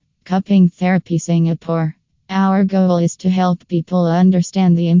Cupping Therapy Singapore. Our goal is to help people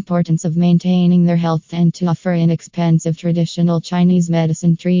understand the importance of maintaining their health and to offer inexpensive traditional Chinese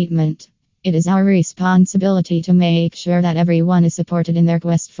medicine treatment. It is our responsibility to make sure that everyone is supported in their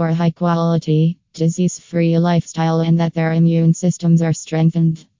quest for a high quality, disease free lifestyle and that their immune systems are strengthened.